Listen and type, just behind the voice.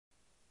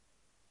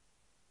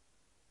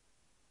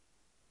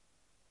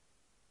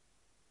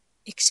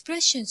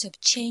Expressions of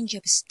change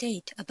of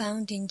state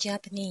abound in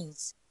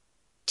Japanese.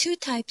 Two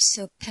types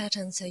of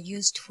patterns are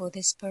used for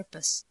this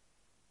purpose.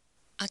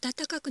 暖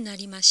かくな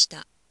りまし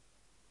た。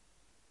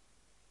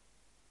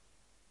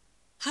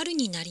春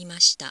になりま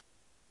した。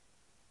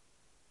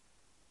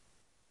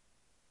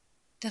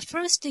The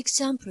first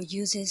example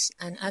uses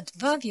an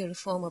adverbial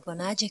form of an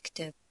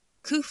adjective,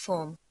 ku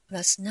form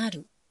plus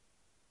naru.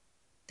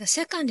 The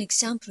second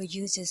example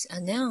uses a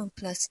noun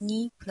plus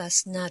ni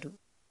plus naru.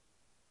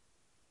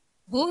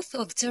 Both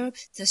observe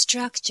the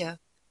structure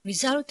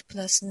result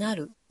plus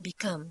naru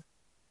become.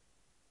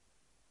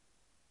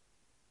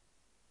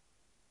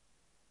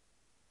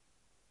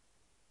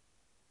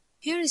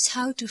 Here is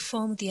how to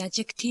form the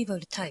adjectival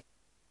type.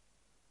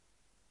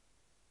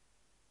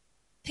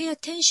 Pay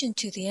attention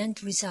to the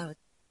end result.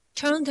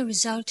 Turn the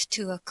result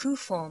to a ku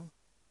form.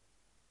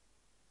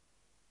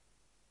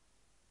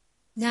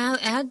 Now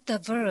add the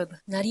verb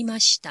なりま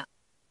した。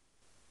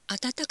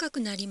暖かく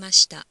なりま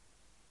した。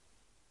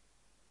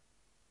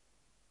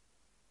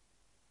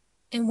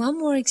And one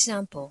more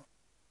example.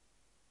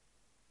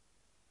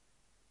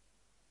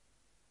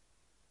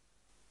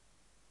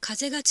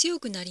 風が強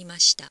くなりま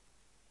した。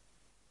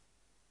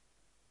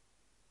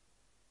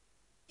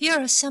Here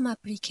are some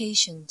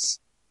applications.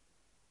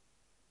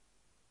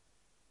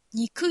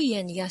 憎い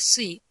and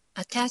安い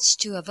attached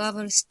to a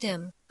vowel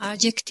stem are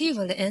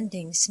adjectival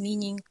endings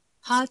meaning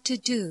hard to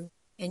do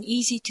and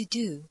easy to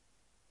do.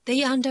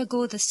 They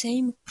undergo the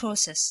same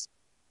process.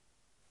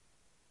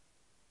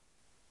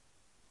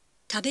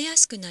 食べや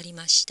すくなり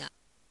ました。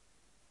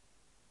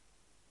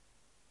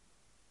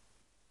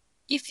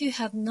If you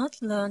have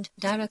not learned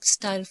direct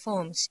style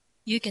forms,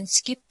 you can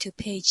skip to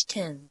page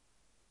 10.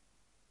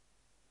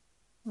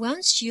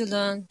 Once you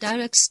learn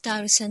direct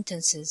style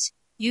sentences,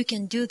 you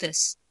can do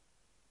this.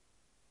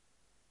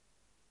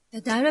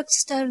 The direct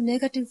style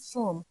negative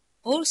form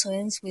also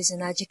ends with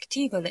an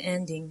adjectival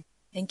ending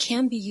and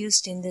can be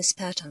used in this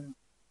pattern.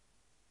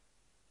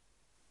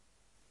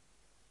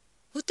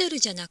 ホテル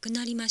じゃなく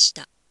なりまし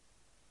た。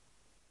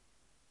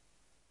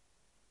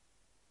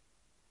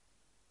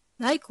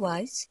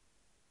Likewise,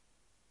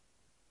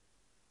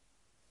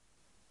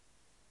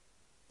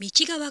 道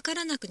がわか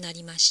らなくな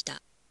りまし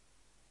た。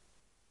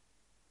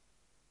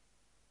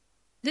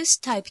this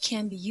type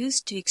can be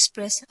used to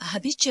express a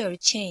habitual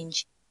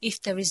change if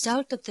the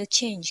result of the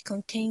change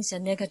contains a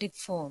negative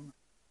form.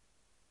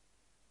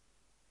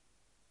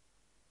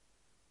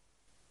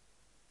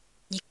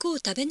 肉を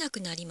食べな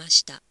くなりま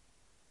した。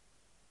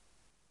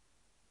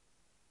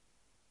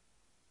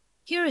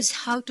Here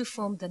is how to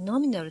form the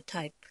nominal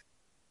type.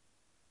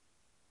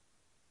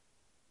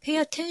 Pay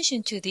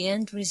attention to the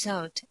end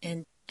result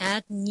and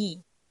add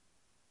ni.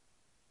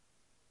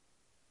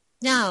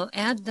 Now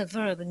add the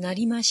verb な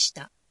りまし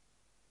た。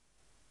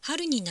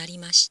春になり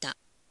ました。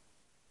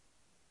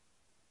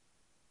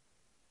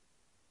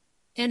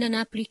And an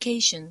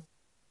application.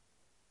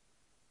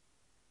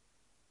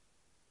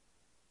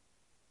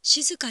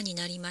 静かに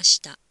なりまし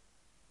た。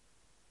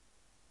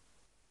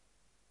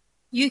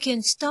You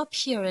can stop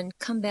here and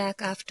come back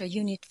after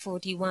Unit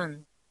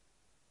 41.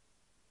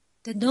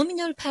 The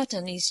nominal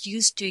pattern is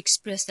used to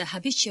express the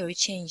habitual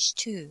change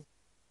too.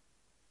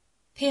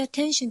 Pay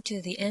attention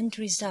to the end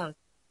result.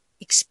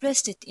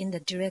 Express it in the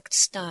direct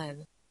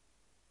style.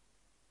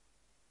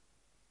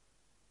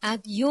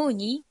 Add よう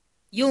に,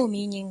 よ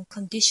meaning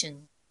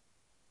condition.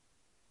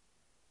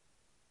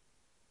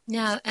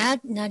 Now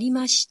add なり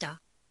まし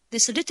た.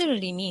 This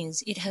literally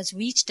means it has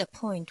reached a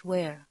point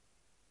where.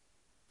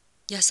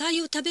 野菜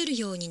を食べる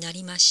ようにな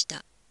りまし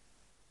た。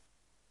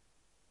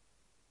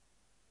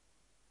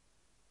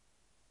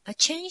A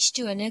change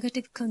to a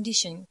negative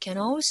condition can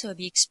also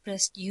be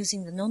expressed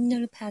using the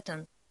nominal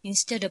pattern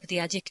instead of the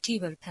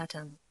adjectival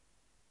pattern.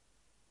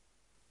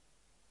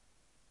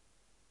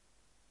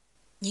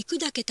 肉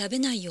だけ食べ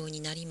ないように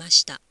なりま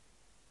した。